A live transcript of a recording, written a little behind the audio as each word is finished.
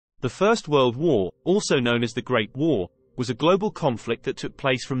The First World War, also known as the Great War, was a global conflict that took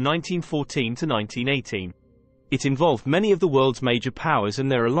place from 1914 to 1918. It involved many of the world's major powers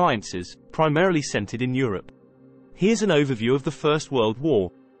and their alliances, primarily centered in Europe. Here's an overview of the First World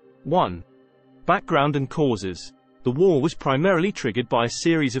War. 1. Background and causes. The war was primarily triggered by a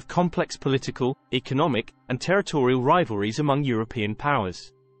series of complex political, economic, and territorial rivalries among European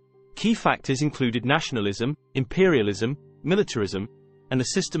powers. Key factors included nationalism, imperialism, militarism, and a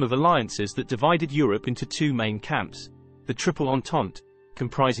system of alliances that divided Europe into two main camps: the Triple Entente,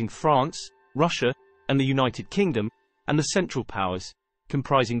 comprising France, Russia, and the United Kingdom, and the Central Powers,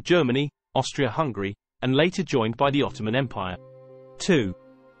 comprising Germany, Austria-Hungary, and later joined by the Ottoman Empire. 2.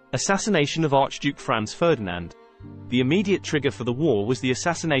 Assassination of Archduke Franz Ferdinand. The immediate trigger for the war was the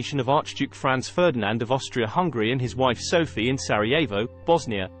assassination of Archduke Franz Ferdinand of Austria-Hungary and his wife Sophie in Sarajevo,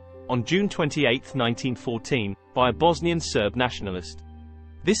 Bosnia, on June 28, 1914, by a Bosnian Serb nationalist.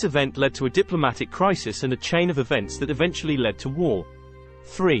 This event led to a diplomatic crisis and a chain of events that eventually led to war.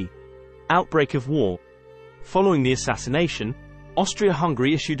 3. Outbreak of war. Following the assassination,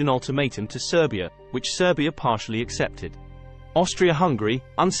 Austria-Hungary issued an ultimatum to Serbia, which Serbia partially accepted. Austria-Hungary,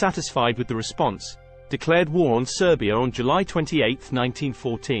 unsatisfied with the response, declared war on Serbia on July 28,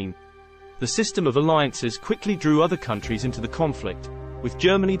 1914. The system of alliances quickly drew other countries into the conflict, with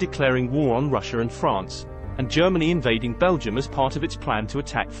Germany declaring war on Russia and France, and Germany invading Belgium as part of its plan to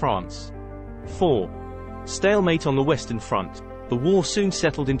attack France. 4. Stalemate on the Western Front. The war soon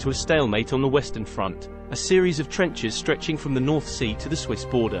settled into a stalemate on the Western Front, a series of trenches stretching from the North Sea to the Swiss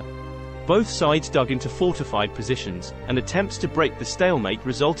border. Both sides dug into fortified positions, and attempts to break the stalemate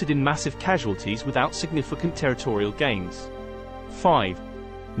resulted in massive casualties without significant territorial gains. 5.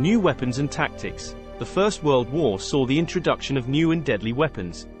 New weapons and tactics. The First World War saw the introduction of new and deadly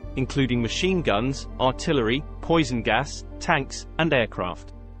weapons, including machine guns, artillery, poison gas, tanks, and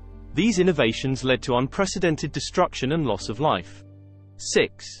aircraft. These innovations led to unprecedented destruction and loss of life.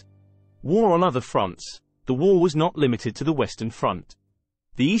 6. War on other fronts. The war was not limited to the Western Front.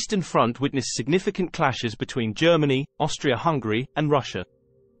 The Eastern Front witnessed significant clashes between Germany, Austria-Hungary, and Russia.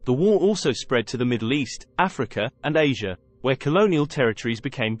 The war also spread to the Middle East, Africa, and Asia, where colonial territories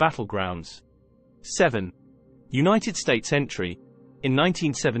became battlegrounds. 7. United States entry. In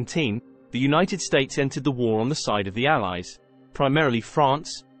 1917, the United States entered the war on the side of the Allies, primarily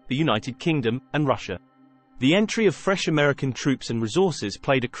France, the United Kingdom, and Russia. The entry of fresh American troops and resources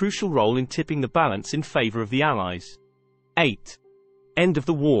played a crucial role in tipping the balance in favor of the Allies. 8. End of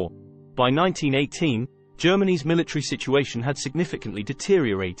the war. By 1918, Germany's military situation had significantly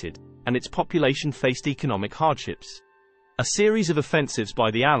deteriorated, and its population faced economic hardships. A series of offensives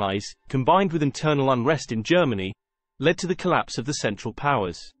by the Allies, combined with internal unrest in Germany, led to the collapse of the Central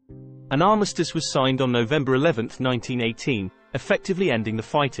Powers. An armistice was signed on November 11, 1918, effectively ending the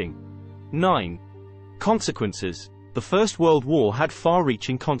fighting. 9. Consequences. The First World War had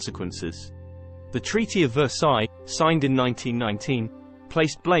far-reaching consequences. The Treaty of Versailles, signed in 1919,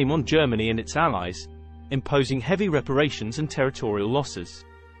 placed blame on Germany and its allies, imposing heavy reparations and territorial losses.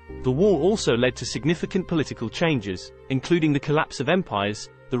 The war also led to significant political changes, including the collapse of empires,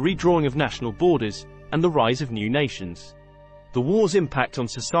 the redrawing of national borders, and the rise of new nations. The war's impact on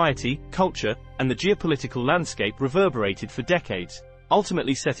society, culture, and the geopolitical landscape reverberated for decades,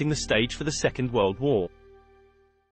 ultimately setting the stage for the Second World War.